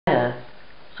Yeah,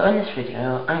 so in this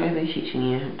video I'm going to be teaching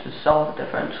you to solve a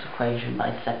differential equation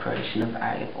by separation of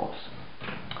variables.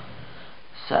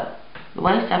 So, the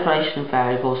way separation of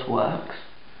variables works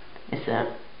is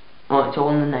that, well, it's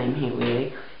all in the name here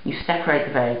really, you separate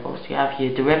the variables. You have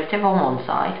your derivative on one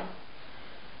side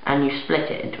and you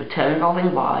split it into a term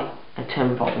involving y and a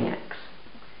term involving x.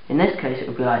 In this case it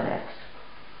would be like this.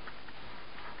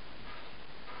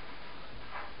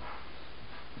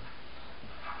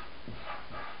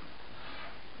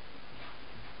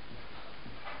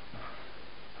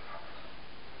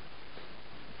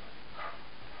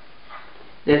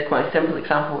 This is quite a simple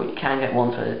example where you can get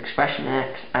one to an expression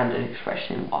x and an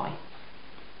expression in y.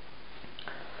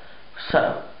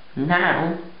 So,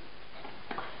 now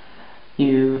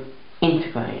you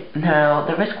integrate. Now,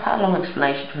 there is quite a long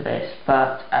explanation for this,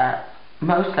 but at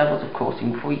most levels of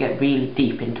coursing, before you get really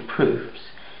deep into proofs,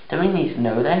 you don't really need to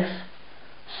know this.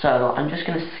 So, I'm just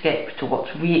going to skip to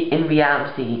what in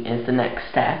reality is the next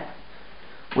step,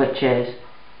 which is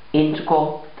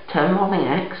integral the term involving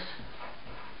x.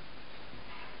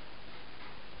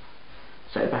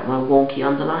 So back my wonky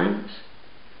underlines,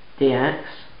 dx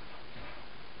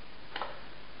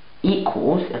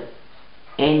equals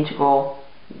integral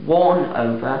 1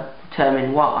 over the term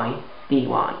in y, dy.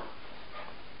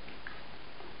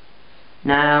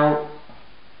 Now,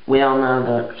 we all know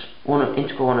that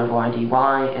integral 1 over y dy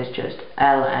is just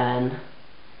ln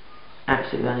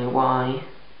absolute value y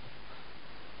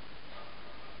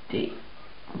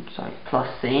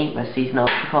plus c, where c is an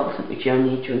arbitrary constant which you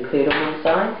only need to include on one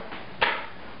side.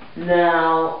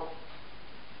 Now,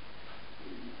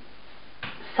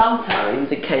 sometimes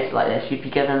in cases like this you'd be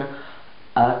given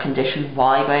a condition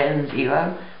y greater than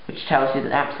 0, which tells you that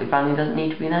the absolute value doesn't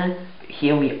need to be there, but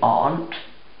here we aren't.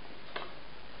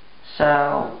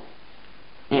 So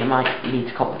it might lead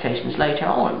to complications later,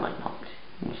 or it might not.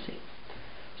 We'll see.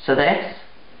 So this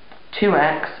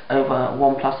 2x over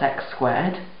 1 plus x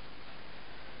squared.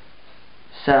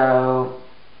 So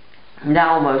that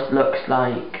almost looks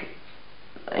like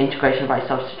integration by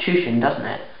substitution, doesn't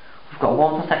it? We've got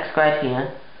 1 plus x squared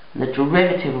here, and the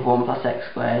derivative of 1 plus x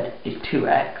squared is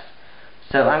 2x.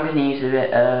 So I'm going to use a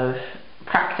bit of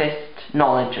practiced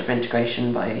knowledge of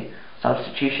integration by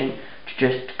substitution to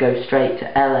just go straight to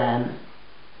ln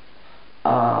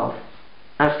of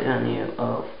absolute value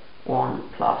of 1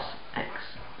 plus x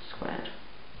squared.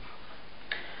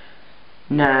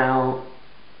 Now,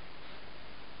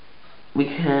 we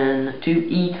can do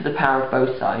e to the power of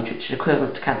both sides, which is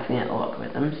equivalent to cancelling out the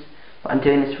logarithms, but I'm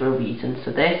doing this for a reason.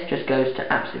 So this just goes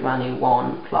to absolute value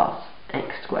 1 plus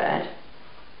x squared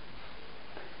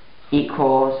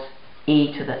equals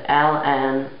e to the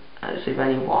ln absolute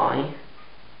value y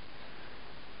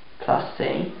plus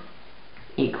c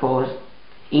equals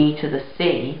e to the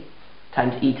c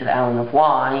times e to the ln of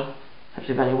y,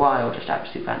 absolute value y, or just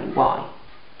absolute value y.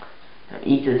 Now,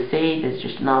 e to the c is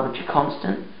just an arbitrary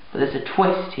constant, but there's a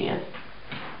twist here.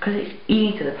 Because it's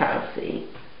e to the power of c,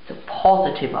 it's a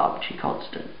positive arbitrary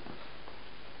constant.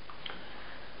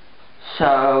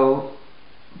 So,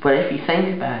 but if you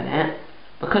think about it,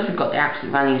 because we've got the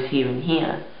absolute values here and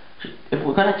here, if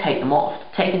we're going to take them off,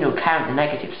 take into account the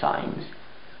negative signs,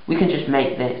 we can just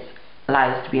make this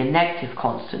allow this to be a negative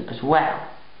constant as well.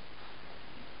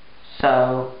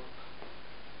 So,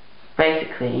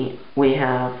 basically, we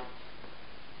have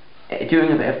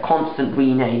doing a bit of constant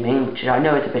renaming, which I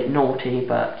know is a bit naughty,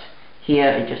 but here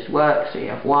it just works. So you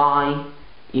have y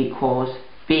equals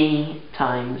b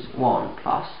times 1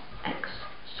 plus x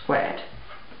squared.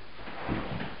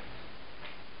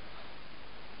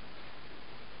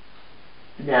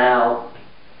 Now,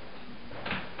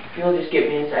 if you'll just give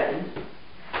me a second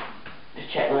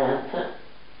to check my answer.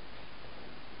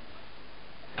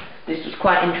 This was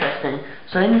quite interesting.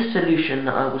 So in the solution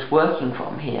that I was working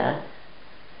from here,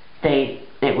 the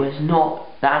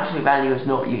absolute value is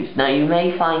not used. Now you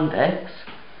may find this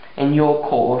in your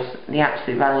course, the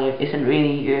absolute value isn't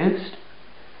really used.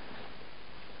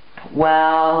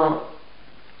 Well,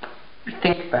 if you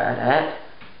think about it,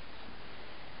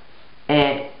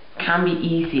 it can be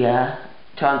easier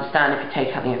to understand if you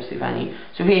take out the absolute value.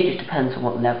 So it really just depends on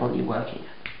what level you're working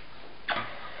at.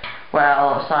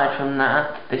 Well, aside from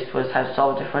that, this was how to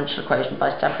solve a differential equation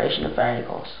by separation of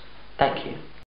variables. Thank you.